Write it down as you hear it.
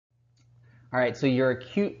All right, so your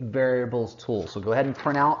acute variables tool. So go ahead and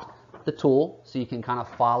print out the tool so you can kind of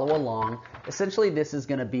follow along. Essentially, this is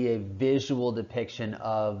going to be a visual depiction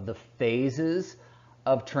of the phases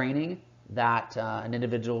of training that an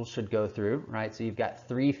individual should go through, right? So you've got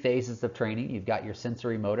 3 phases of training. You've got your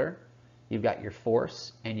sensory motor, you've got your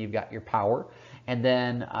force, and you've got your power. And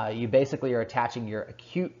then you basically are attaching your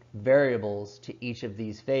acute variables to each of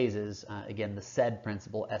these phases. Again, the SAID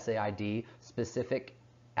principle, SAID, specific,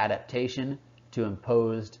 adaptation to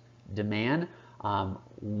imposed demand.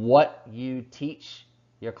 What you teach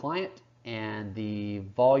your client and the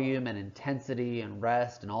volume and intensity and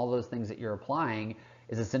rest and all those things that you're applying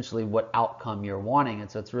is essentially what outcome you're wanting. And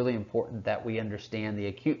so it's really important that we understand the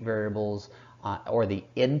acute variables or the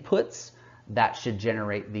inputs that should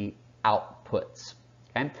generate the outputs.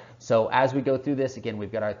 Okay, so as we go through this, again,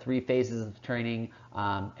 we've got our 3 phases of training,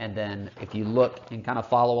 and then if you look and kind of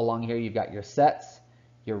follow along here, you've got your sets,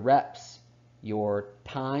 your reps, your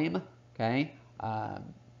time, okay,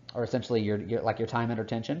 or essentially your time under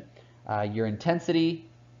tension, your intensity,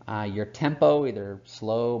 your tempo, either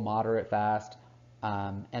slow, moderate, fast,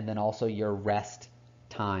 and then also your rest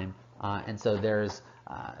time. And so there's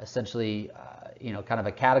essentially kind of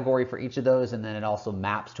a category for each of those, and then it also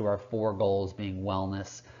maps to our 4 goals being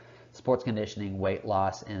wellness, sports conditioning, weight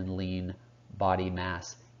loss, and lean body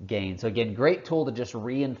mass gain. So again, great tool to just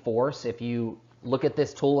reinforce. If you look at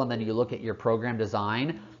this tool and then you look at your program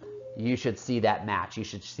design, you should see that match. You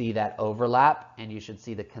should see that overlap, and you should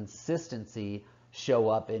see the consistency show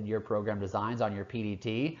up in your program designs on your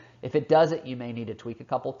PDT. If it doesn't, you may need to tweak a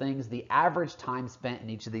couple things. The average time spent in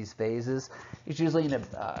each of these phases is usually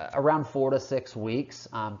around 4 to 6 weeks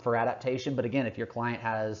for adaptation. But again, if your client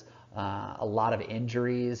has a lot of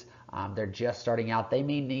injuries, they're just starting out, they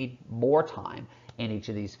may need more time in each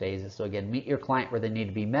of these phases. So again, meet your client where they need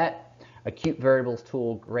to be met. Acute variables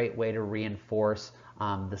tool, great way to reinforce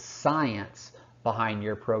the science behind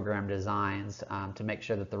your program designs to make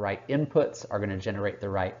sure that the right inputs are going to generate the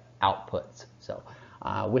right outputs. So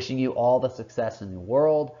wishing you all the success in the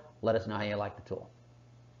world. Let us know how you like the tool.